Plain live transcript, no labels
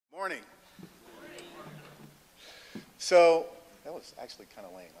Morning. So, that was actually kind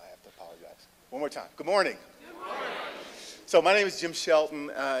of lame. I have to apologize. One more time. Good morning. Good morning. So my name is Jim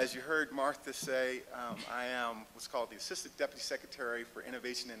Shelton. As you heard Martha say, I am what's called the Assistant Deputy Secretary for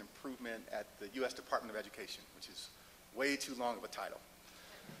Innovation and Improvement at the U.S. Department of Education, which is way too long of a title.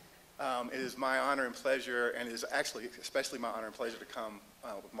 It is my honor and pleasure, and it is actually especially my honor and pleasure to come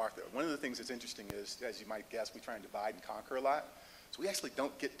with Martha. One of the things that's interesting is, as you might guess, we try and divide and conquer a lot. So we actually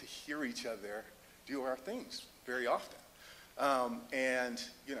don't get to hear each other do our things very often. And,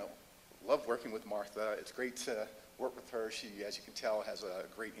 you know, love working with Martha. It's great to work with her. She, as you can tell, has a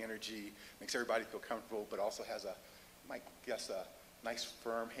great energy, makes everybody feel comfortable, but also has a, you might guess, a nice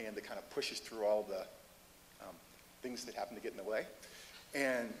firm hand that kind of pushes through all the things that happen to get in the way,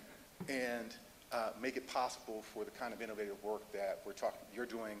 and make it possible for the kind of innovative work that you're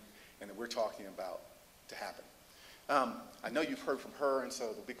doing and that we're talking about to happen. I know you've heard from her, and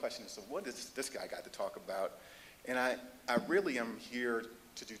so the big question is, so what does this guy got to talk about? And I really am here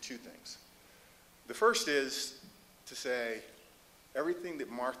to do two things. The first is to say everything that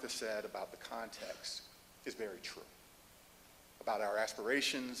Martha said about the context is very true. About our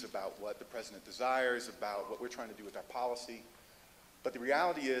aspirations, about what the president desires, about what we're trying to do with our policy. But the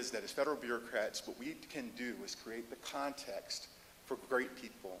reality is that as federal bureaucrats, what we can do is create the context for great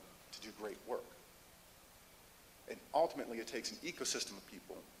people to do great work. And ultimately, it takes an ecosystem of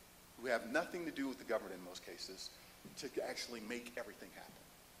people who have nothing to do with the government in most cases to actually make everything happen.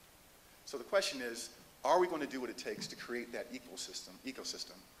 So the question is, are we going to do what it takes to create that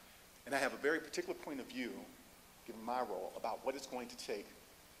ecosystem? And I have a very particular point of view, given my role, about what it's going to take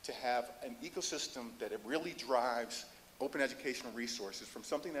to have an ecosystem that it really drives open educational resources from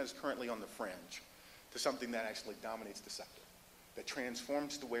something that is currently on the fringe to something that actually dominates the sector, that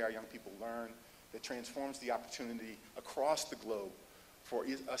transforms the way our young people learn, that transforms the opportunity across the globe for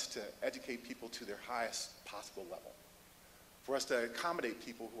us to educate people to their highest possible level, for us to accommodate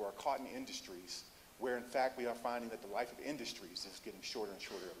people who are caught in industries where in fact we are finding that the life of industries is getting shorter and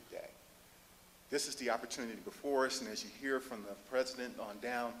shorter every day. This is the opportunity before us, and as you hear from the president on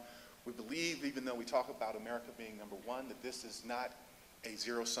down, we believe, even though we talk about America being number one, that this is not a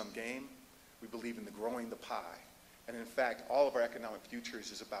zero-sum game. We believe in the growing the pie. And in fact, all of our economic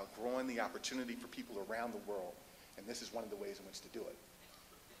futures is about growing the opportunity for people around the world, and this is one of the ways in which to do it.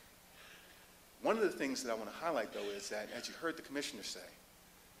 One of the things that I want to highlight, though, is that, as you heard the commissioner say,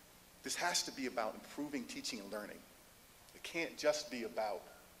 this has to be about improving teaching and learning. It can't just be about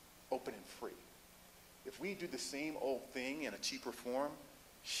open and free. If we do the same old thing in a cheaper form,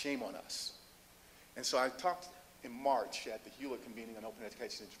 shame on us. And so I talked in March at the Hewlett convening on open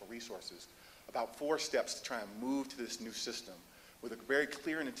education and digital resources about 4 steps to try and move to this new system with a very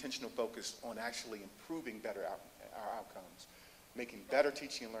clear and intentional focus on actually improving better our outcomes, making better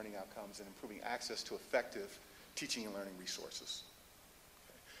teaching and learning outcomes, and improving access to effective teaching and learning resources.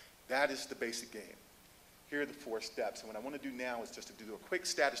 Okay. That is the basic game. Here are the 4 steps, and what I want to do now is just to do a quick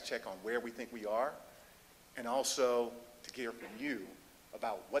status check on where we think we are, and also to hear from you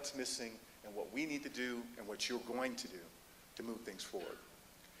about what's missing and what we need to do and what you're going to do to move things forward.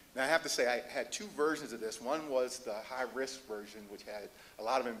 Now I have to say I had 2 versions of this. One was the high-risk version, which had a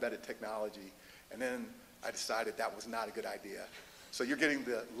lot of embedded technology, and then I decided that was not a good idea. So you're getting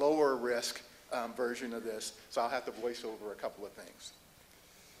the lower risk version of this, so I'll have to voice over a couple of things.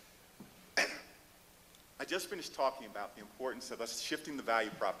 I just finished talking about the importance of us shifting the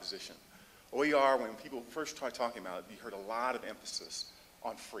value proposition. OER, when people first started talking about it, you heard a lot of emphasis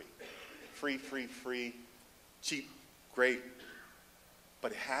on free. Free, free, free, cheap, great,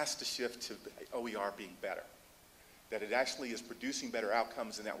 but it has to shift to OER being better. That it actually is producing better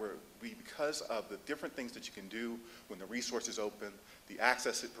outcomes, and that because of the different things that you can do when the resource is open, the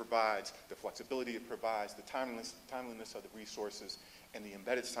access it provides, the flexibility it provides, the timeliness of the resources, and the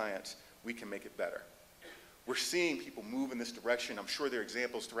embedded science, we can make it better. We're seeing people move in this direction. I'm sure there are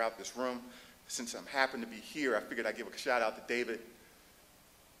examples throughout this room. Since I'm happen to be here, I figured I'd give a shout out to David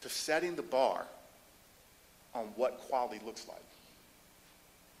to setting the bar on what quality looks like.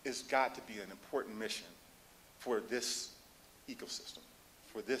 It's got to be an important mission for this ecosystem,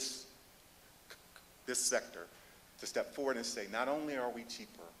 for this sector, to step forward and say, not only are we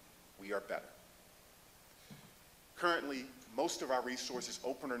cheaper, we are better. Currently, most of our resources,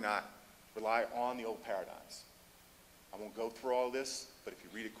 open or not, rely on the old paradigms. I won't go through all this, but if you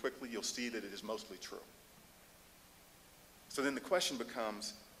read it quickly, you'll see that it is mostly true. So then the question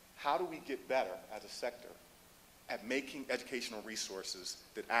becomes, how do we get better as a sector at making educational resources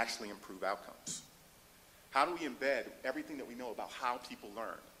that actually improve outcomes? How do we embed everything that we know about how people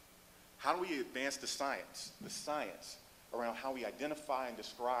learn? How do we advance the science around how we identify and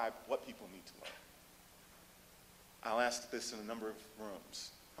describe what people need to learn. I'll ask this in a number of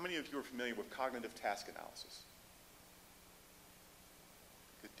rooms. How many of you are familiar with cognitive task analysis?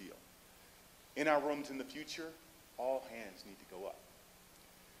 Good deal. In our rooms in the future, all hands need to go up.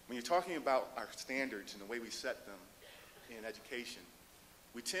 When you're talking about our standards and the way we set them in education,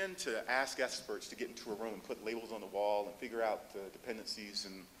 we tend to ask experts to get into a room and put labels on the wall and figure out the dependencies.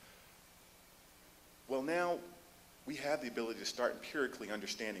 And well, now we have the ability to start empirically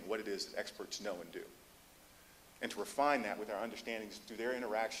understanding what it is that experts know and do, and to refine that with our understandings through their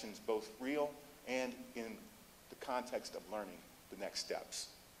interactions, both real and in the context of learning the next steps.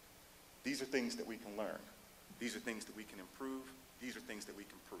 These are things that we can learn. These are things that we can improve. These are things that we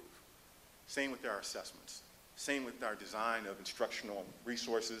can prove. Same with our assessments. Same with our design of instructional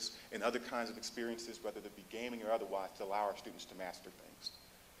resources and other kinds of experiences, whether it be gaming or otherwise, to allow our students to master things.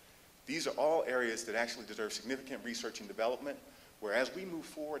 These are all areas that actually deserve significant research and development, where as we move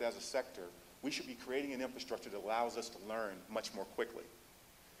forward as a sector, we should be creating an infrastructure that allows us to learn much more quickly.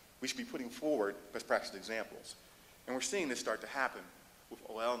 We should be putting forward best practice examples. And we're seeing this start to happen with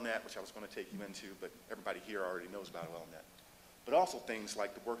OLNet, which I was going to take you into, but everybody here already knows about OLNet. But also things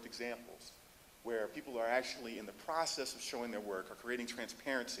like the worked examples, where people are actually in the process of showing their work or creating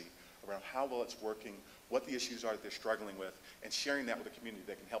transparency around how well it's working, what the issues are that they're struggling with, and sharing that with a community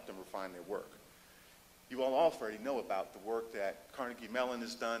that can help them refine their work. You all already know about the work that Carnegie Mellon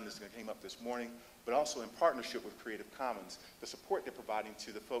has done. This came up this morning, but also in partnership with Creative Commons, the support they're providing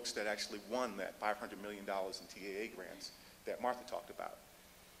to the folks that actually won that $500 million in TAA grants that Martha talked about.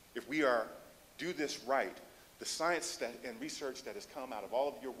 If we do this right, the science and research that has come out of all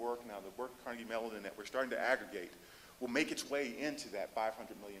of your work and out of the work of Carnegie Mellon and that we're starting to aggregate will make its way into that $500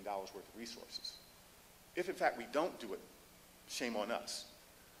 million worth of resources. If in fact we don't do it, shame on us.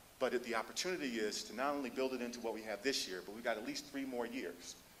 But if the opportunity is to not only build it into what we have this year, but we've got at least 3 more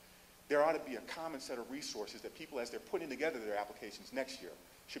years, there ought to be a common set of resources that people, as they're putting together their applications next year,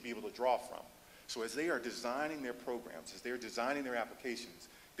 should be able to draw from. So as they are designing their programs, as they are designing their applications,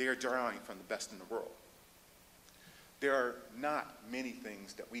 they are drawing from the best in the world. There are not many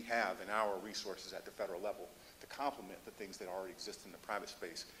things that we have in our resources at the federal level to complement the things that already exist in the private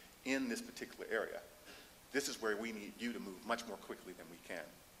space in this particular area. This is where we need you to move much more quickly than we can.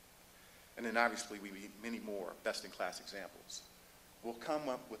 And then obviously we need many more best-in-class examples. We'll come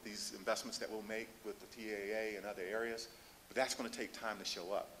up with these investments that we'll make with the TAA and other areas, but that's going to take time to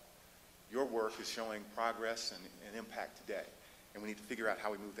show up. Your work is showing progress and impact today, and we need to figure out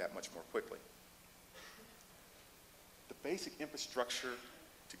how we move that much more quickly. The basic infrastructure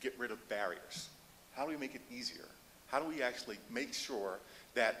to get rid of barriers. How do we make it easier? How do we actually make sure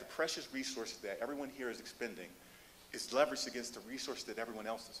that the precious resources that everyone here is expending is leveraged against the resources that everyone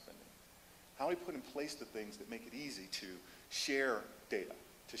else is spending? How do we put in place the things that make it easy to share data,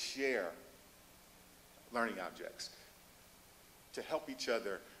 to share learning objects, to help each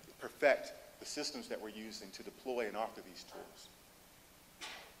other perfect the systems that we're using to deploy and offer these tools?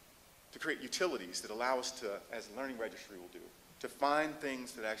 To create utilities that allow us to, as the Learning Registry will do, to find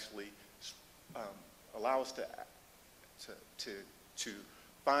things that actually allow us to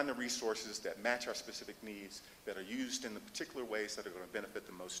find the resources that match our specific needs, that are used in the particular ways that are going to benefit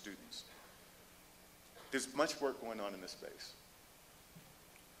the most students. There's much work going on in this space.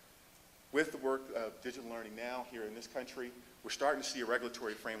 With the work of digital learning now here in this country, we're starting to see a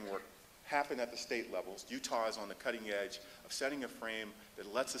regulatory framework happen at the state levels. Utah is on the cutting edge of setting a frame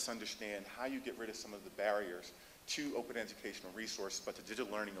that lets us understand how you get rid of some of the barriers to open educational resources, but to digital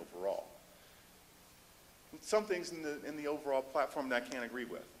learning overall. Some things in the overall platform that I can't agree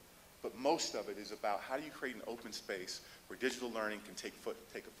with, but most of it is about how do you create an open space where digital learning can take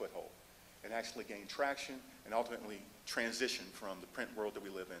a foothold and actually gain traction and ultimately transition from the print world that we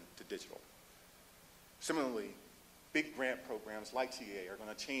live in to digital. Similarly, big grant programs like TA are going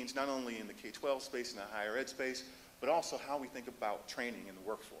to change not only in the K-12 space and the higher ed space, but also how we think about training in the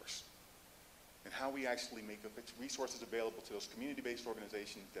workforce and how we actually make resources available to those community-based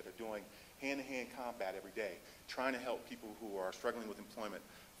organizations that are doing hand-to-hand combat every day, trying to help people who are struggling with employment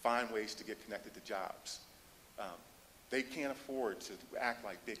find ways to get connected to jobs. They can't afford to act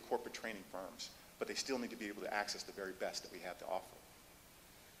like big corporate training firms, but they still need to be able to access the very best that we have to offer.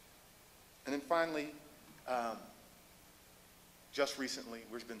 And then finally, just recently,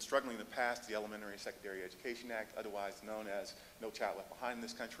 we've been struggling to pass the Elementary and Secondary Education Act, otherwise known as No Child Left Behind in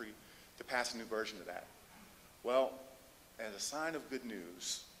this country, to pass a new version of that. Well, as a sign of good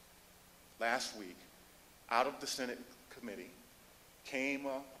news, last week, out of the Senate committee came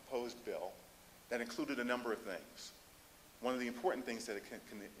a proposed bill that included a number of things. One of the important things that it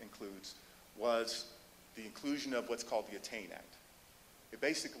includes was the inclusion of what's called the ATTAIN Act. It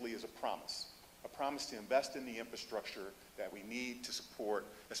basically is a promise to invest in the infrastructure that we need to support,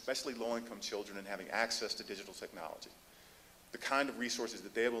 especially low-income children, in having access to digital technology. The kind of resources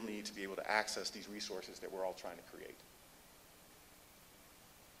that they will need to be able to access these resources that we're all trying to create.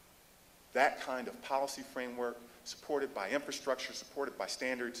 That kind of policy framework, supported by infrastructure, supported by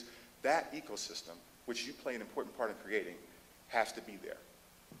standards, that ecosystem, which you play an important part in creating, has to be there.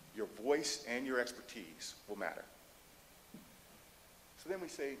 Your voice and your expertise will matter. So then we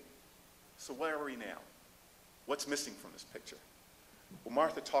say, so where are we now? What's missing from this picture? Well,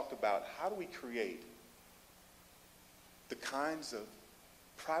 Martha talked about how do we create the kinds of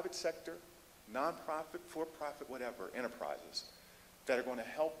private sector, nonprofit, for-profit, whatever, enterprises that are going to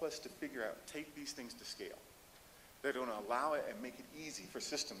help us to figure out, take these things to scale. They're going to allow it and make it easy for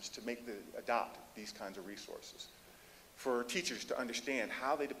systems to adopt these kinds of resources. For teachers to understand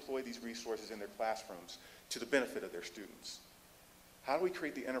how they deploy these resources in their classrooms to the benefit of their students. How do we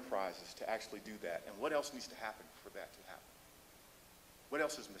create the enterprises to actually do that? And what else needs to happen for that to happen? What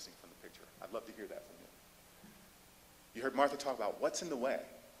else is missing from the picture? I'd love to hear that from you. You heard Martha talk about what's in the way.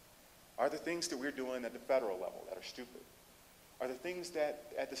 Are there things that we're doing at the federal level that are stupid? Are there things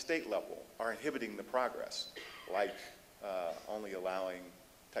that at the state level are inhibiting the progress, like only allowing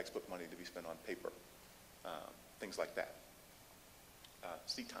textbook money to be spent on paper, things like that,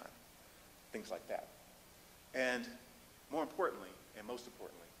 seat time, things like that. And more importantly, and most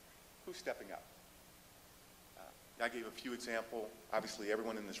importantly, who's stepping up? I gave a few examples. Obviously,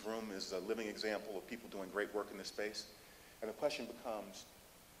 everyone in this room is a living example of people doing great work in this space. And the question becomes,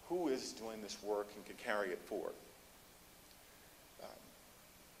 who is doing this work and can carry it forward?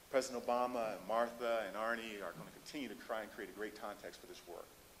 President Obama and Martha and Arnie are going to continue to try and create a great context for this work.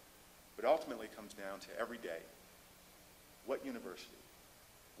 But ultimately it comes down to every day, what university,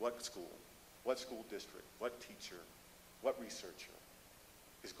 what school district, what teacher, what researcher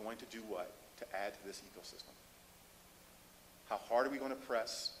is going to do what to add to this ecosystem? How hard are we going to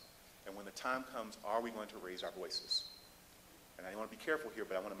press? And when the time comes, are we going to raise our voices? And I want to be careful here,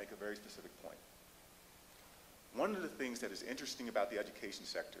 but I want to make a very specific point. One of the things that is interesting about the education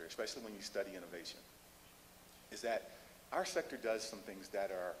sector, especially when you study innovation, is that our sector does some things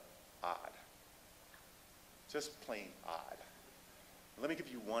that are odd. Just plain odd. Let me give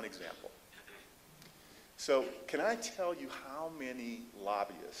you one example. So, can I tell you how many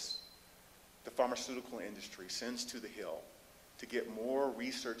lobbyists the pharmaceutical industry sends to the Hill to get more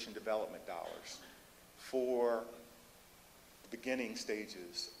research and development dollars for the beginning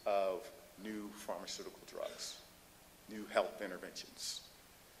stages of new pharmaceutical drugs, new health interventions?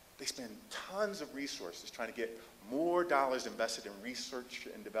 They spend tons of resources trying to get more dollars invested in research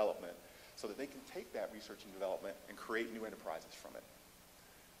and development so that they can take that research and development and create new enterprises from it.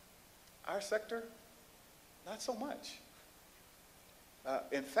 Our sector, not so much.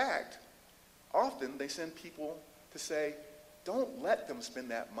 In fact, often they send people to say, don't let them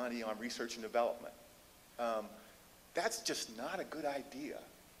spend that money on research and development. That's just not a good idea.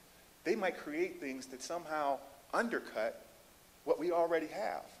 They might create things that somehow undercut what we already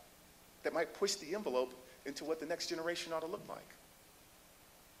have, that might push the envelope into what the next generation ought to look like.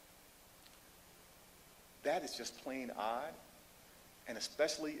 That is just plain odd, and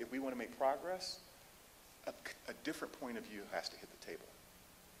especially if we want to make progress, a different point of view has to hit the table.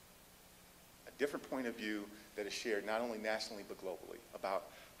 A different point of view that is shared not only nationally but globally about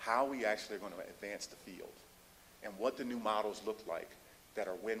how we actually are going to advance the field and what the new models look like that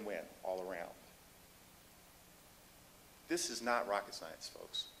are win-win all around. This is not rocket science,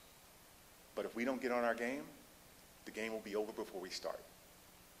 folks. But if we don't get on our game, the game will be over before we start.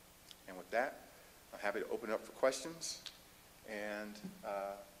 And with that, I'm happy to open up for questions, and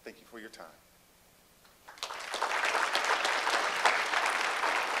thank you for your time.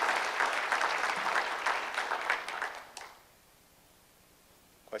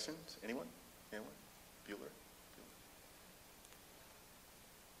 Questions? Anyone? Anyone? Bueller?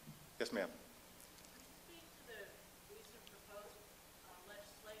 Yes, ma'am. Speak to the recent proposed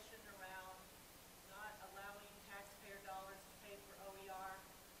legislation around not allowing taxpayer dollars to pay for OER.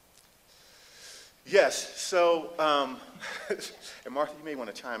 Yes. So, and Martha, you may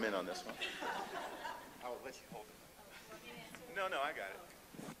want to chime in on this one. I'll let you hold it. No, I got it.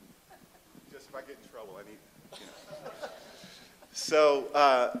 Just if I get in trouble, I need. You know.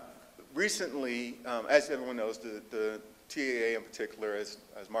 So, recently, as everyone knows, the TAA in particular, as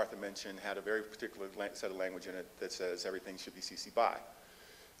Martha mentioned, had a very particular set of language in it that says everything should be CC BY.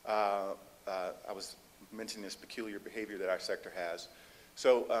 I was mentioning this peculiar behavior that our sector has.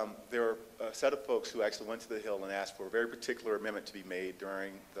 So there are a set of folks who actually went to the Hill and asked for a very particular amendment to be made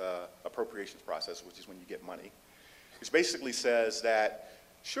during the appropriations process, which is when you get money, which basically says that,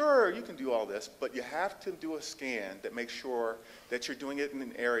 sure, you can do all this, but you have to do a scan that makes sure that you're doing it in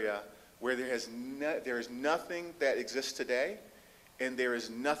an area where there is nothing that exists today, and there is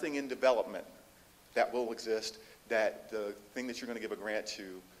nothing in development that will exist that the thing that you're going to give a grant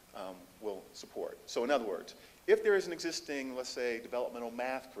to will support. So in other words, if there is an existing, let's say, developmental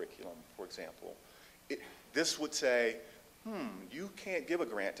math curriculum, for example, this would say, you can't give a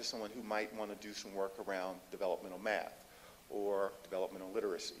grant to someone who might want to do some work around developmental math or developmental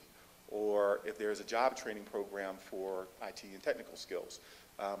literacy, or if there's a job training program for IT and technical skills,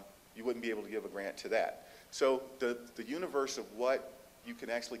 you wouldn't be able to give a grant to that. So the universe of what you can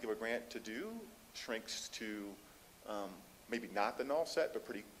actually give a grant to do shrinks to maybe not the null set, but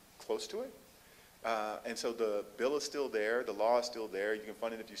pretty close to it. And so the bill is still there, the law is still there, you can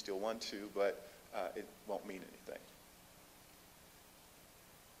fund it if you still want to, but it won't mean anything.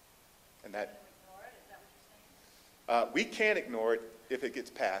 And that, we can ignore it if it gets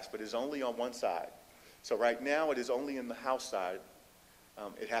passed, but it's only on one side. So right now it is only in the House side.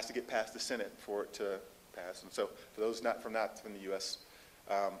 It has to get past the Senate for it to pass. And so for those not from the U.S.,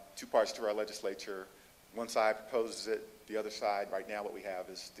 two parts to our legislature. One side proposes it, the other side, right now what we have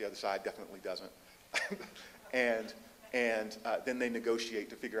is the other side definitely doesn't. and then they negotiate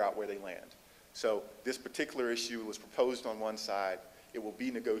to figure out where they land. So this particular issue was proposed on one side. It will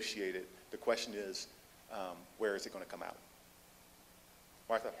be negotiated. The question is, where is it going to come out?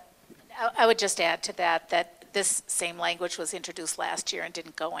 Martha? I would just add to that this same language was introduced last year and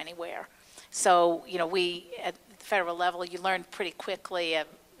didn't go anywhere. So, we, at the federal level, you learn pretty quickly,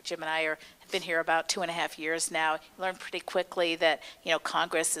 Jim and I have been here about 2.5 years now, you learn pretty quickly that,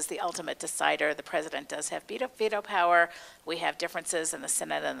 Congress is the ultimate decider. The president does have veto power. We have differences in the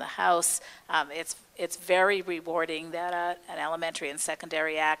Senate and the House. It's very rewarding that an elementary and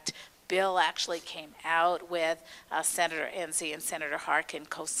secondary act bill actually came out with Senator Enzi and Senator Harkin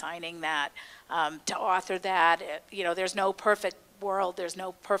co-signing that, to author that. There's no perfect world, there's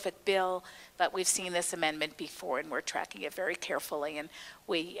no perfect bill, but we've seen this amendment before and we're tracking it very carefully, and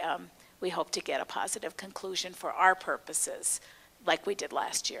we hope to get a positive conclusion for our purposes like we did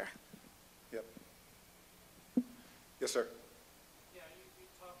last year. Yep. Yes, sir. Yeah, you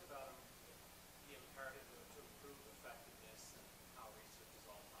talked about the imperative to improve effectiveness and how research is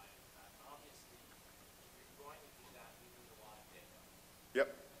all tied into that. Obviously, if you're going to do that, you need a lot of data. Yep.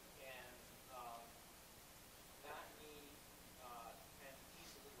 And that need can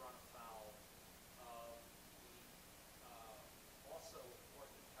easily run afoul of the also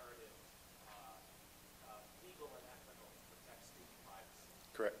important imperative, legal and ethical, to protect student privacy.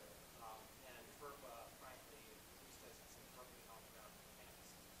 Correct. And FERPA, frankly, at least as it's imperfectly on the ground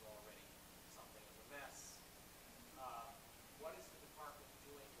campuses, is already something of a mess. What is the department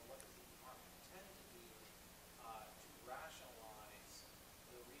doing, or what does the department intend to do to rationalize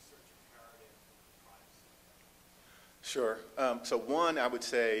the research imperative for privacy? Sure. So one, I would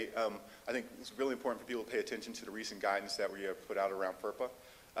say, I think it's really important for people to pay attention to the recent guidance that we have put out around FERPA.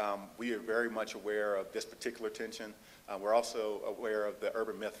 We are very much aware of this particular tension. We're also aware of the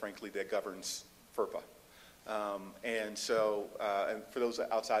urban myth, frankly, that governs FERPA. And so, and for those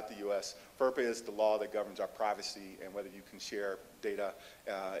outside the U.S., FERPA is the law that governs our privacy and whether you can share data.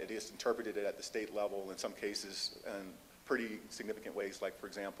 It is interpreted at the state level in some cases in pretty significant ways, like, for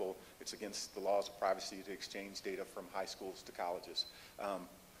example, it's against the laws of privacy to exchange data from high schools to colleges,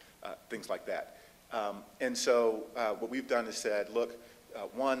 things like that. And so what we've done is said, look,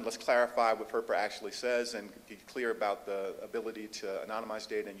 one, let's clarify what FERPA actually says and be clear about the ability to anonymize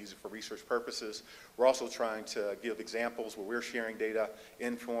data and use it for research purposes. We're also trying to give examples where we're sharing data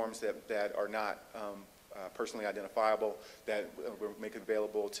in forms that are not personally identifiable, that we're making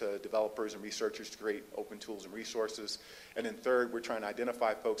available to developers and researchers to create open tools and resources. And then third, we're trying to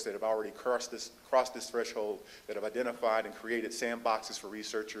identify folks that have already crossed this threshold, that have identified and created sandboxes for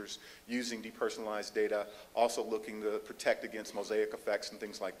researchers using depersonalized data, also looking to protect against mosaic effects and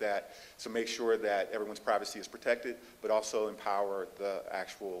things like that. So make sure that everyone's privacy is protected, but also empower the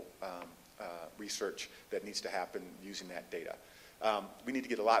actual research that needs to happen using that data. We need to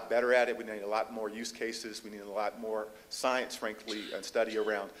get a lot better at it. We need a lot more use cases. We need a lot more science, frankly, and study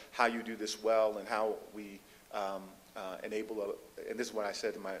around how you do this well and how we enable, and this is what I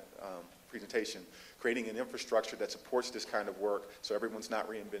said in my presentation, creating an infrastructure that supports this kind of work so everyone's not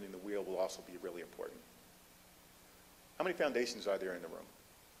reinventing the wheel will also be really important. How many foundations are there in the room?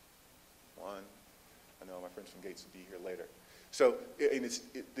 One. I know my friends from Gates will be here later. So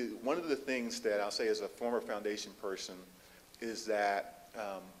one of the things that I'll say as a former foundation person is that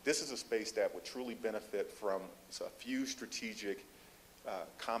this is a space that would truly benefit from a few strategic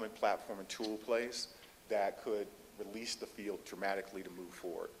common platform and tool plays that could release the field dramatically to move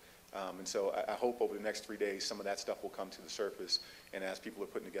forward. And so I hope over the next 3 days some of that stuff will come to the surface, and as people are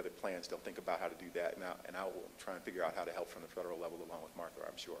putting together plans, they'll think about how to do that, and I will try and figure out how to help from the federal level along with Martha,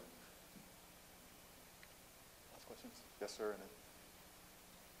 I'm sure. Last questions? Yes, sir. And then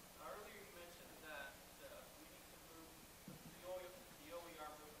Earlier you mentioned that we need to move, the OER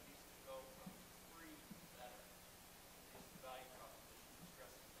movement needs to go from free to better. Is the value proposition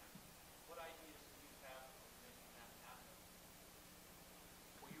stressing that? What ideas do you have for making that happen?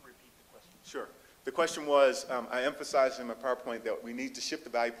 Will you repeat the question? sure. The question was, I emphasized in my PowerPoint that we need to shift the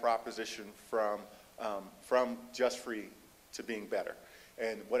value proposition from just free to being better.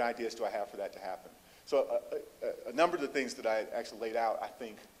 And what ideas do I have for that to happen? So a number of the things that I actually laid out, I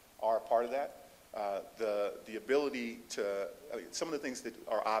think, are a part of that. The ability to, some of the things that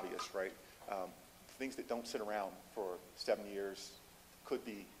are obvious, right? Things that don't sit around for 7 years could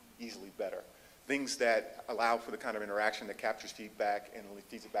be easily better. Things that allow for the kind of interaction that captures feedback and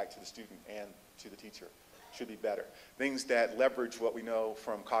feeds it back to the student and to the teacher should be better. Things that leverage what we know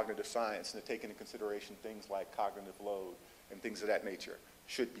from cognitive science and to take into consideration things like cognitive load and things of that nature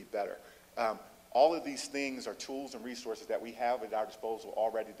should be better. All of these things are tools and resources that we have at our disposal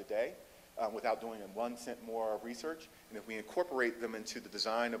already today without doing 1 cent more research. And if we incorporate them into the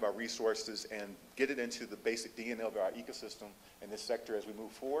design of our resources and get it into the basic DNA of our ecosystem in this sector as we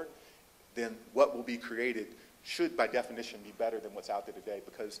move forward, then what will be created should by definition be better than what's out there today,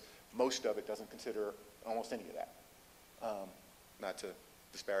 because most of it doesn't consider almost any of that, not to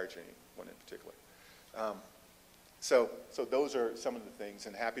disparage anyone in particular. So those are some of the things,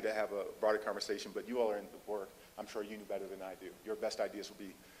 and happy to have a broader conversation, but you all are in the work. I'm sure you knew better than I do. Your best ideas will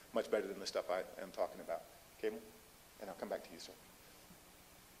be much better than the stuff I am talking about. Cable? And I'll come back to you, sir.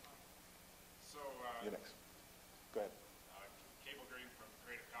 So, You're next. Go ahead. Cable Green from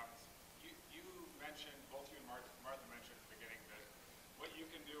Creative Commons. You mentioned, both you and Martha mentioned at the beginning, that what you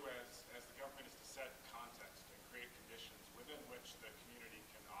can do as the government is to set context and create conditions within which the community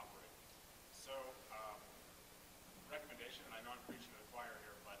can operate. So, recommendation, and I know I'm preaching to the choir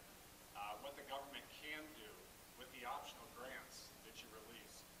here, but what the government can do with the optional grants that you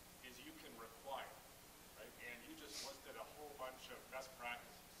release is you can require, right? And you just listed a whole bunch of best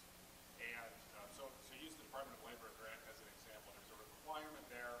practices. And so use the Department of Labor grant as an example. There's a requirement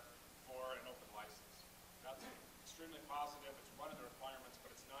there for an open license. That's extremely positive. It's one of the requirements,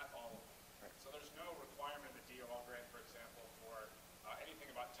 but it's not all of them. Right. So there's no requirement in the DOL grant, for example, for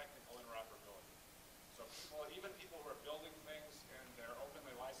anything about technical interoperability. So even people who are building things and they're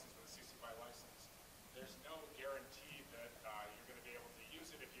openly licensed with a CC BY license, there's no guarantee that you're going to be able to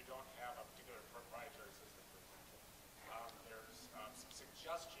use it if you don't have a particular proprietary system, for example. There's some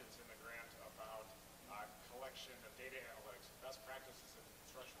suggestions in the grant about collection of data analytics, best practices in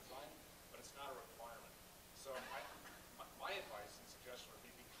construction design, but it's not a requirement. So my advice and suggestion would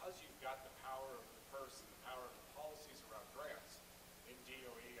be, because you've got the power of the purse and the power of the policies around grants in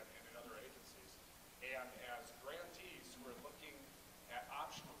DOE and in other agencies, and as grantees who are looking at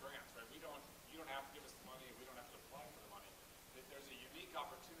optional grants, right? You don't have to give us the money, we don't have to apply for the money. There's a unique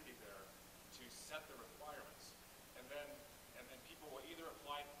opportunity there to set the requirements, and then people will either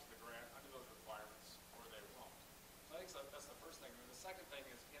apply to the grant under those requirements or they won't. So I think that's the first thing. And the second thing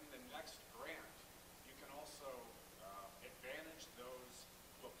is, in the next grant, you can also advantage those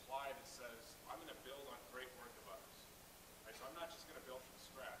who apply that says, I'm going to build on great work of others. Right? So I'm not just going to build from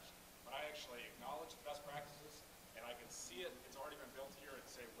scratch, but I actually acknowledge the best practices, and I can see it, it's already been built here, and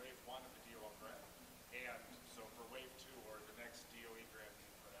say wave 1 of the DOL grant. And so for wave 2 or the next DOE grant that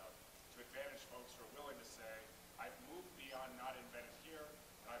you put out, to advantage folks who are willing to say, I've moved beyond not invented here,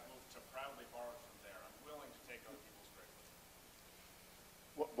 and I've moved to proudly borrow from there. I'm willing to take other people's great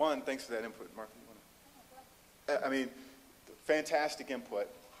work. One, thanks for that input, Martha. You wanna? I mean, fantastic input.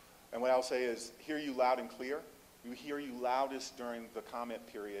 And what I'll say is, hear you loud and clear. We hear you loudest during the comment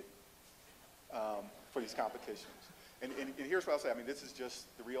period for these competitions. And here's what I'll say. I mean, this is just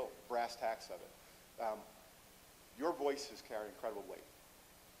the real brass tacks of it. Your voices carry incredible weight.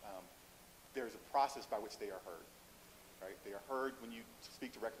 There's a process by which they are heard, right? They are heard when you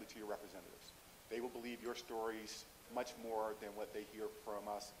speak directly to your representatives. They will believe your stories much more than what they hear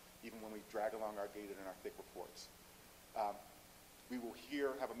from us, even when we drag along our gated and our thick reports. We will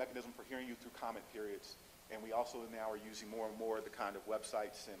have a mechanism for hearing you through comment periods, and we also now are using more and more the kind of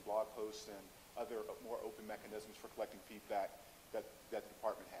websites and blog posts and other more open mechanisms for collecting feedback that the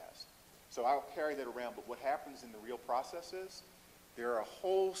department has. So I'll carry that around, but what happens in the real process is there are a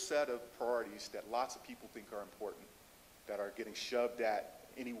whole set of priorities that lots of people think are important that are getting shoved at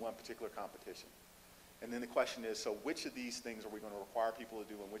any one particular competition. And then the question is, so which of these things are we going to require people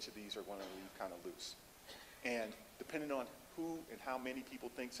to do and which of these are going to leave kind of loose? And depending on who and how many people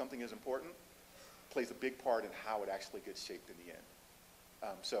think something is important, plays a big part in how it actually gets shaped in the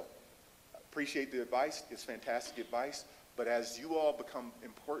end. So appreciate the advice. It's fantastic advice. But as you all become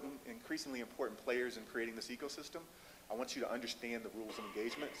important, increasingly important players in creating this ecosystem, I want you to understand the rules of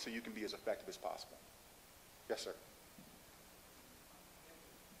engagement so you can be as effective as possible. Yes, sir.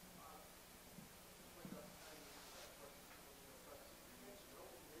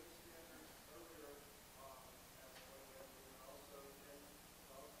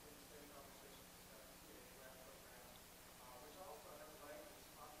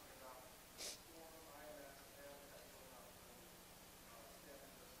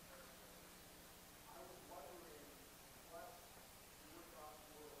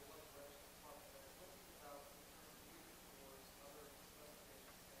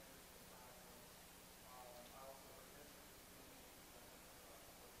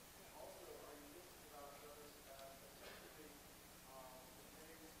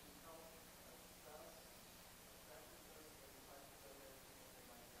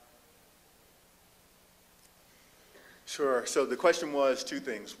 Sure. So the question was two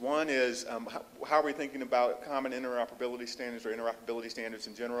things. One is how are we thinking about common interoperability standards or interoperability standards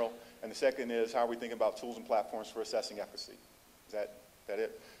in general? And the second is how are we thinking about tools and platforms for assessing efficacy? Is that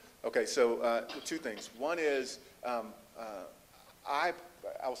it? Okay, so two things. One is I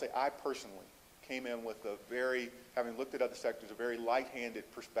will say I personally came in with a very, having looked at other sectors, a very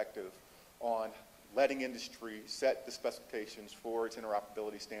light-handed perspective on letting industry set the specifications for its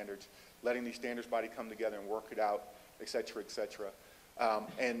interoperability standards, letting the standards body come together and work it out, et cetera,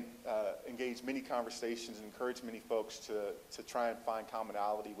 and engage many conversations and encourage many folks to try and find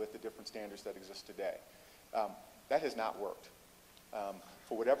commonality with the different standards that exist today. That has not worked.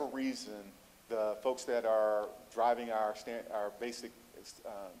 For whatever reason, the folks that are driving our basic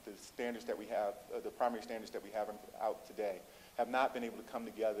the standards that we have, the primary standards that we have out today, have not been able to come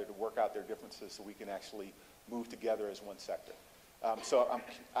together to work out their differences so we can actually move together as one sector.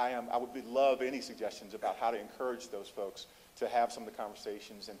 I would love any suggestions about how to encourage those folks to have some of the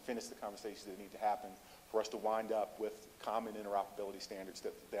conversations and finish the conversations that need to happen for us to wind up with common interoperability standards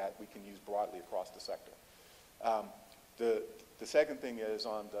that we can use broadly across the sector. The second thing is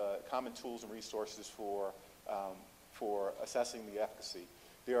on the common tools and resources for assessing the efficacy.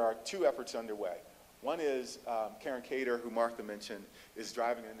 There are two efforts underway. One is Karen Cater, who Martha mentioned, is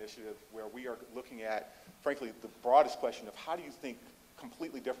driving an initiative where we are looking at, frankly, the broadest question of how do you think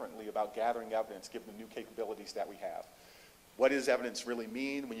completely differently about gathering evidence given the new capabilities that we have? What does evidence really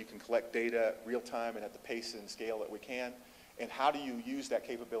mean when you can collect data real time and at the pace and scale that we can? And how do you use that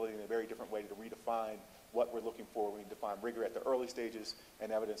capability in a very different way to redefine what we're looking for when we define rigor at the early stages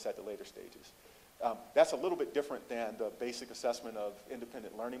and evidence at the later stages? That's a little bit different than the basic assessment of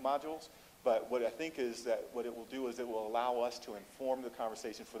independent learning modules. But what I think is that what it will do is it will allow us to inform the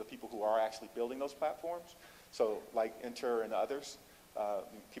conversation for the people who are actually building those platforms. So like Enter and others.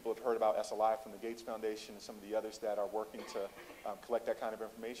 People have heard about SLI from the Gates Foundation and some of the others that are working to collect that kind of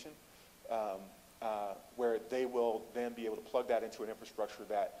information, where they will then be able to plug that into an infrastructure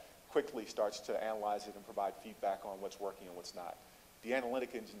that quickly starts to analyze it and provide feedback on what's working and what's not. The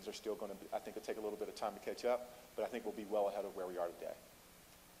analytic engines are still going to, I think, it'll take a little bit of time to catch up, but I think we'll be well ahead of where we are today.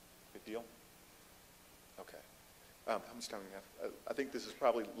 Good deal? Okay. How much time do we have? I think this is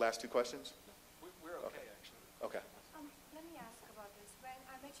probably the last two questions. We're okay, actually. Okay. Let me ask about this. When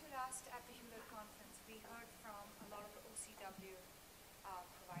I met you last at the Hewlett conference, we heard from a lot of the OCW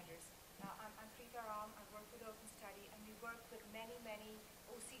providers. Now, I'm Preeta Ram, I work with OpenStudy, and we work with many, many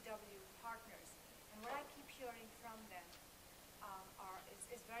OCW partners. And what I keep hearing from them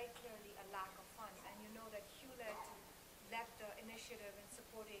is very clearly a lack of funds. And you know that Hewlett led the initiative in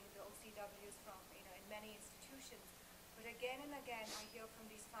supporting the OCWs from, in many institutions. But again and again, I hear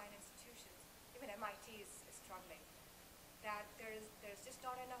from these fine institutions, even MIT is struggling, that there's just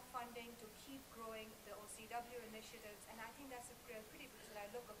not enough funding to keep growing the OCW initiatives. And I think that's a pretty because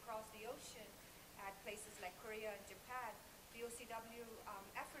I look across the ocean at places like Korea and Japan, the OCW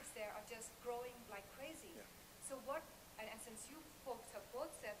efforts there are just growing like crazy. Yeah. So and since you folks have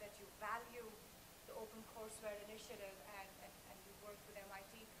both said that you value the open courseware initiative and you work with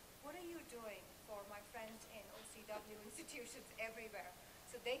MIT, what are you doing for my friends in OCW institutions everywhere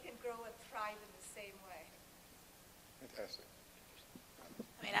so they can grow and thrive in the same way? Fantastic.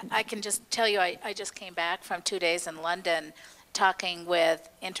 I mean, I can just tell you, I just came back from 2 days in London talking with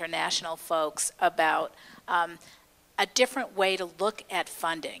international folks about a different way to look at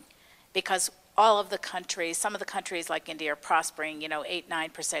funding. Because all of the countries, some of the countries like India are prospering, 8,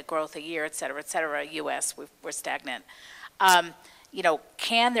 9% growth a year, et cetera, US, we're stagnant.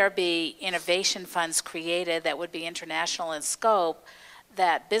 Can there be innovation funds created that would be international in scope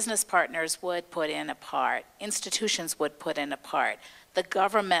that business partners would put in a part, institutions would put in a part, the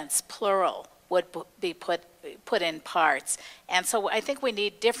governments, plural, would be put in parts. And so I think we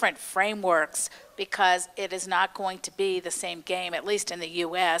need different frameworks because it is not going to be the same game, at least in the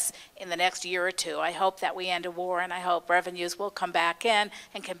U.S., in the next year or two. I hope that we end a war, and I hope revenues will come back in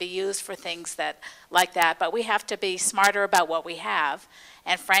and can be used for things like that. But we have to be smarter about what we have.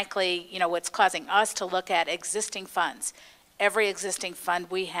 And frankly, what's causing us to look at existing funds. Every existing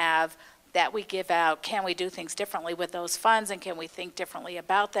fund we have that we give out, can we do things differently with those funds, and can we think differently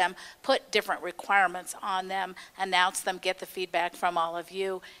about them, put different requirements on them, announce them, get the feedback from all of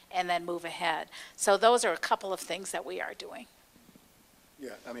you, and then move ahead. So those are a couple of things that we are doing.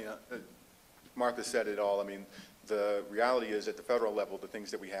 Yeah, Martha said it all. The reality is at the federal level, the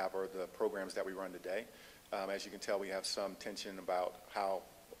things that we have are the programs that we run today. As you can tell, we have some tension about how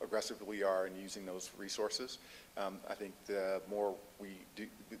aggressive we are in using those resources. I think the more we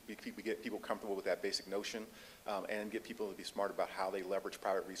get people comfortable with that basic notion and get people to be smart about how they leverage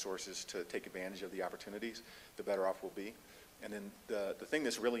private resources to take advantage of the opportunities, the better off we'll be. And then the thing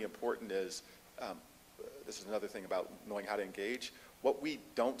that's really important is, this is another thing about knowing how to engage, what we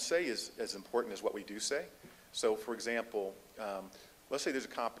don't say is as important as what we do say. So for example, let's say there's a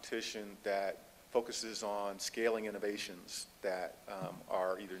competition that focuses on scaling innovations that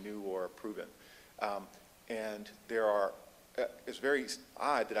are either new or proven. And it's very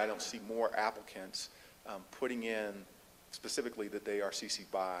odd that I don't see more applicants putting in specifically that they are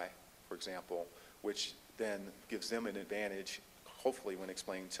CC'd by, for example, which then gives them an advantage, hopefully when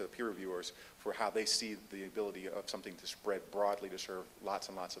explained to peer reviewers, for how they see the ability of something to spread broadly to serve lots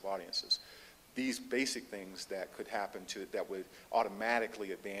and lots of audiences. These basic things that could happen that would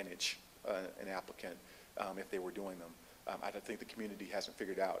automatically advantage an applicant if they were doing them. I don't think the community hasn't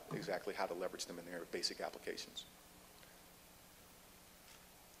figured out exactly how to leverage them in their basic applications.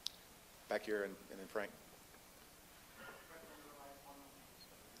 Back here, and then Frank.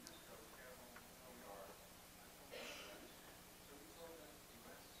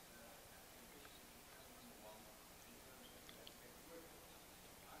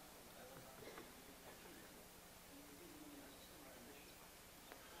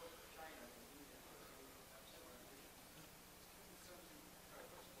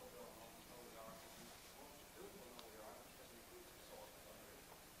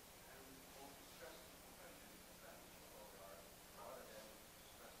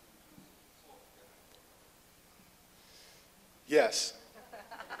 Yes.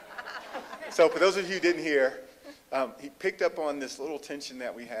 So for those of you who didn't hear, he picked up on this little tension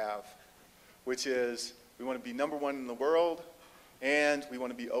that we have, which is we want to be number one in the world, and we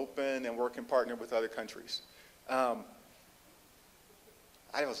want to be open and work and partner with other countries. I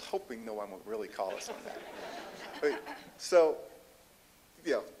was hoping no one would really call us on that. So,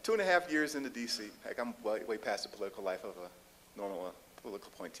 2.5 years into DC. Heck, I'm way past the political life of a normal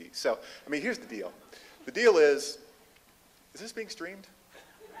political appointee. So, here's the deal. The deal is this being streamed?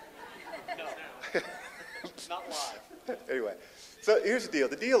 No, not live. Anyway, so here's the deal.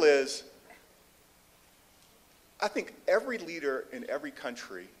 The deal is, I think every leader in every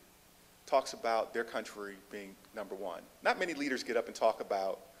country talks about their country being number one. Not many leaders get up and talk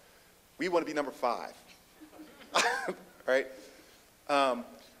about, we want to be number 5, right?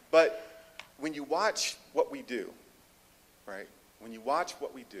 But when you watch what we do, right? When you watch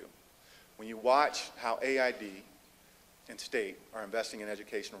what we do, when you watch how AID and state are investing in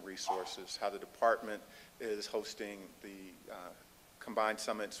educational resources, how the department is hosting the combined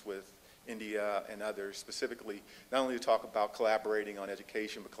summits with India and others, specifically, not only to talk about collaborating on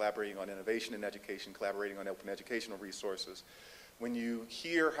education, but collaborating on innovation in education, collaborating on open educational resources. When you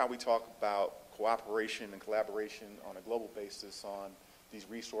hear how we talk about cooperation and collaboration on a global basis on these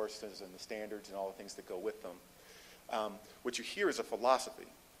resources and the standards and all the things that go with them, what you hear is a philosophy.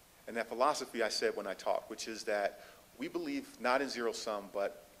 And that philosophy I said when I talked, which is that we believe not in zero sum,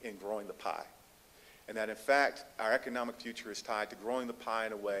 but in growing the pie. And that in fact, our economic future is tied to growing the pie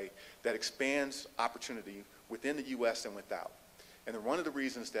in a way that expands opportunity within the US and without. And one of the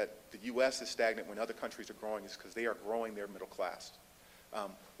reasons that the US is stagnant when other countries are growing is because they are growing their middle class.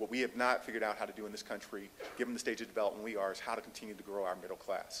 What we have not figured out how to do in this country, given the stage of development we are, is how to continue to grow our middle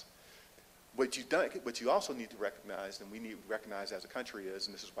class. What you also need to recognize, and we need to recognize as a country is,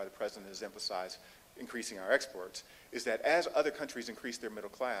 and this is why the President has emphasized increasing our exports, is that as other countries increase their middle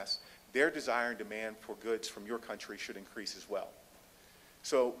class, their desire and demand for goods from your country should increase as well.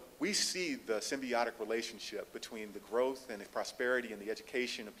 So we see the symbiotic relationship between the growth and the prosperity and the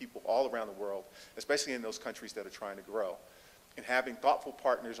education of people all around the world, especially in those countries that are trying to grow, and having thoughtful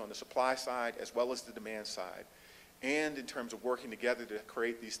partners on the supply side as well as the demand side, and in terms of working together to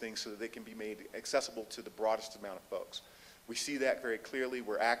create these things so that they can be made accessible to the broadest amount of folks. We see that very clearly.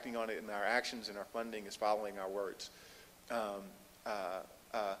 We're acting on it in our actions, and our funding is following our words.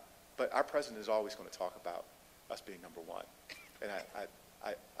 But our president is always going to talk about us being number one, and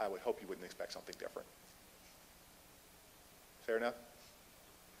I would hope you wouldn't expect something different. Fair enough?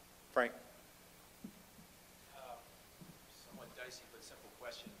 Frank? Somewhat dicey but simple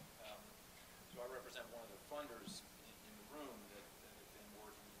question. So I represent one of the funders in the room that have been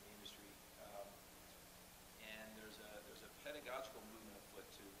working in the industry, and there's a pedagogical movement afoot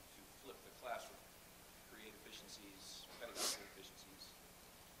to flip the classroom, create efficiencies, pedagogical efficiencies,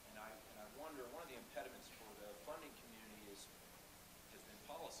 and I wonder, one of the impediments for the funding community has been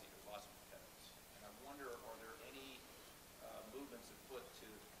policy. There's lots of impediments, and I wonder, are there any movements afoot to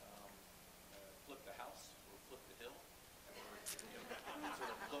flip the house or flip the hill, or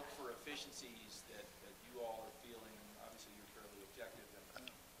sort of look for efficiencies that you all are feeling? Obviously, you're fairly objective and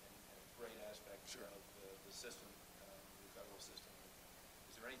a great aspect Sure. of the system, the federal system.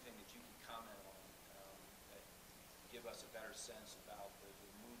 Is there anything that you can comment on that give us a better sense about the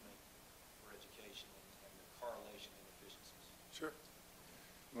movement for education and the correlation in efficiencies? Sure.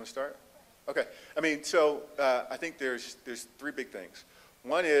 You want to start? Okay. I mean, so I think there's three big things.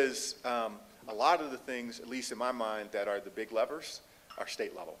 One is a lot of the things, at least in my mind, that are the big levers are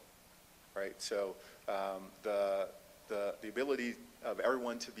state level, right? So the ability of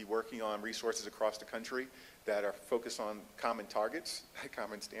everyone to be working on resources across the country that are focused on common targets,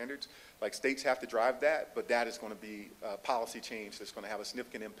 common standards. Like, states have to drive that, but that is going to be a policy change that's going to have a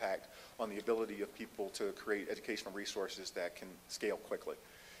significant impact on the ability of people to create educational resources that can scale quickly.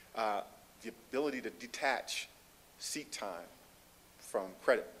 The ability to detach seat time from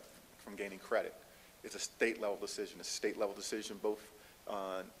credit, from gaining credit, is a state level decision. It's a state level decision both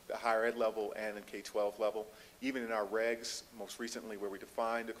on the higher ed level and in K-12 level. Even in our regs, most recently where we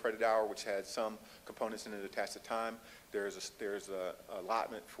defined a credit hour, which had some components in it attached to time, there's a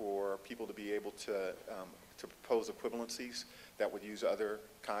allotment for people to be able to propose equivalencies that would use other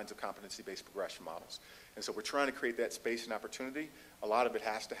kinds of competency-based progression models. And so we're trying to create that space and opportunity. A lot of it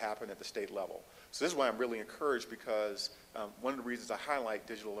has to happen at the state level. So this is why I'm really encouraged, because one of the reasons I highlight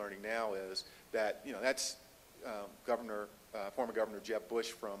digital learning now is that, you know, that's former Governor Jeb Bush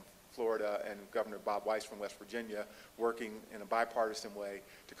from Florida and Governor Bob Weiss from West Virginia working in a bipartisan way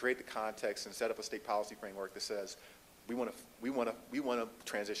to create the context and set up a state policy framework that says we want to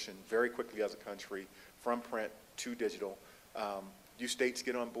transition very quickly as a country from print to digital. You states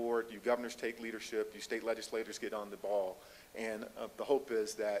get on board, you governors take leadership, you state legislators get on the ball, and the hope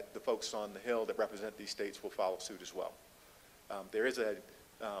is that the folks on the Hill that represent these states will follow suit as well.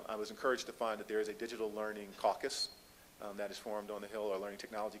 I was encouraged to find that there is a digital learning caucus that is formed on the Hill, or learning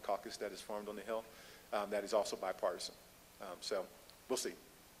technology caucus that is formed on the Hill, that is also bipartisan. So we'll see.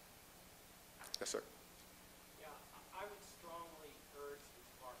 Yes, sir. Yeah, I would strongly urge the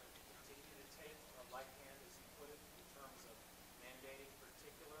department to continue to take a light hand, as you put it, in terms of mandating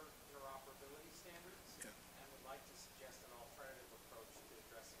particular interoperability standards, and would like to suggest an alternative approach to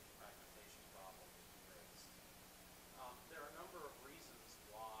addressing the fragmentation problem that you raised. There are a number of reasons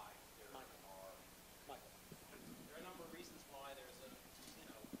why there are a number of reasons why there's a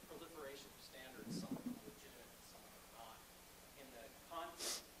proliferation of standards. Some of them are legitimate and some of them are not. In the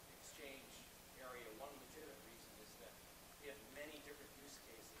content exchange area, one legitimate reason is that we have many different use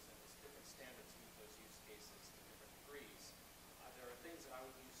cases, and there's different standards meet those use cases to different degrees. There are things that I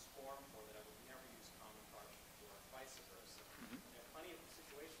would use SCORM for that I would never use Common Project for, and vice versa. And there are plenty of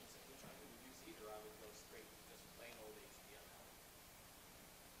situations in which I wouldn't use either. I would go straight to just plain old HTML.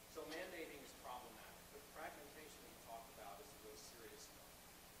 So mandating is problematic, but fragmentation that you talk about is a real serious one,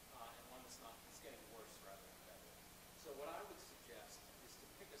 and one that's not, it's getting worse rather than better. So what I would suggest is to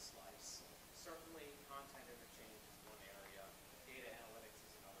pick a slice. Certainly content interchange is one area, data analytics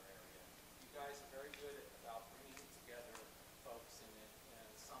is another area. You guys are very good about bringing together folks in a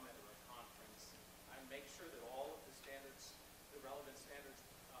summit or a conference, and make sure that all of the standards, the relevant standards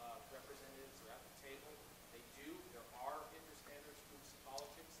representatives are at the table. There are inter-standards groups of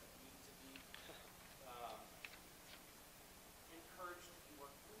politics that need to be encouraged to be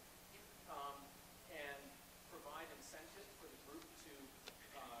worked with, and provide incentive for the group to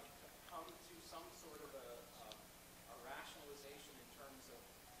come to some sort of a rationalization in terms of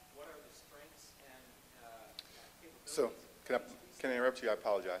what are the strengths and capabilities. So can I interrupt you? I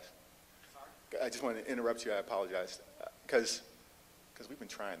apologize. Sorry? I just wanted to interrupt you. I apologize. Because Because we've been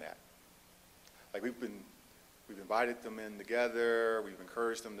trying that. Like we've invited them in together, we've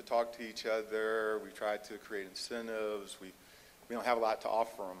encouraged them to talk to each other, we've tried to create incentives, we don't have a lot to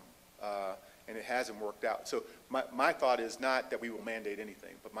offer them, and it hasn't worked out. So my thought is not that we will mandate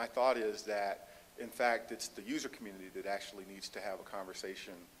anything, but my thought is that, in fact, it's the user community that actually needs to have a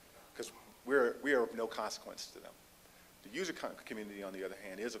conversation, because we are of no consequence to them. The user community, on the other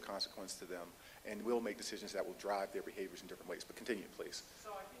hand, is of consequence to them, and will make decisions that will drive their behaviors in different ways. But continue, please.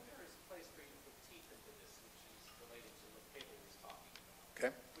 So I think there is a place for you to put teeth into this, which is related to what Cable was talking about.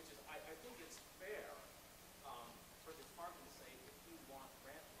 Okay. Which is, I think it's fair for the department to say, if you want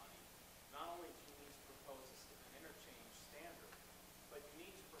grant money, not only do you need to propose an interchange standard, but you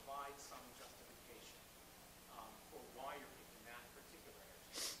need to provide some justification for why you're picking that particular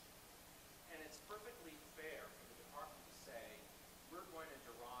interchange. And it's perfectly fair for the department to say, we're going to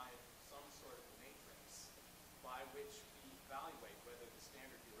derive some sort of matrix by which we evaluate whether the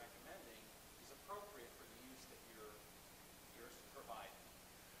standard you're recommending is appropriate for the use that you're providing.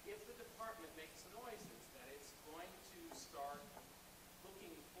 If the department makes noises that it's going to start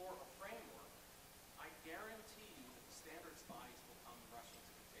looking for a framework, I guarantee you that the standards bodies will come rushing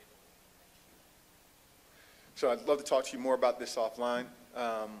to the table next year. So I'd love to talk to you more about this offline,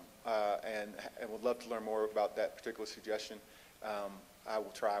 and would love to learn more about that particular suggestion. I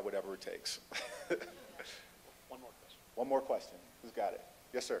will try whatever it takes. One more question. One more question. Who's got it?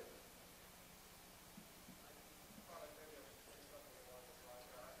 Yes, sir.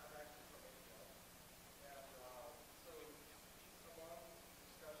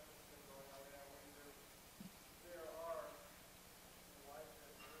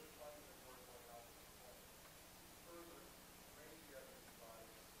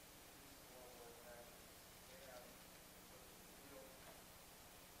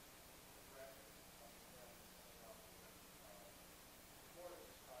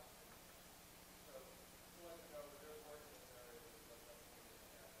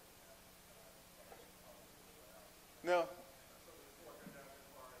 No.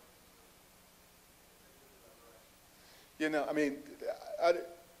 You know, I mean, I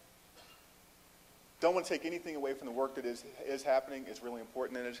don't want to take anything away from the work that is happening. It's really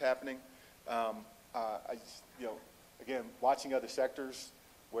important that it's happening. I just, again, watching other sectors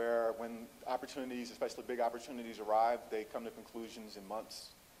where when opportunities, especially big opportunities, arrive, they come to conclusions in months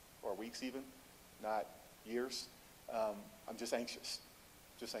or weeks even, not years. I'm just anxious,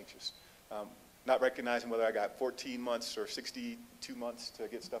 not recognizing whether I got 14 months or 62 months to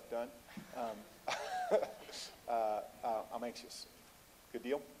get stuff done. I'm anxious. Good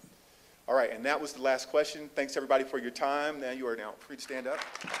deal? All right, and that was the last question. Thanks, everybody, for your time. Now you are free to stand up.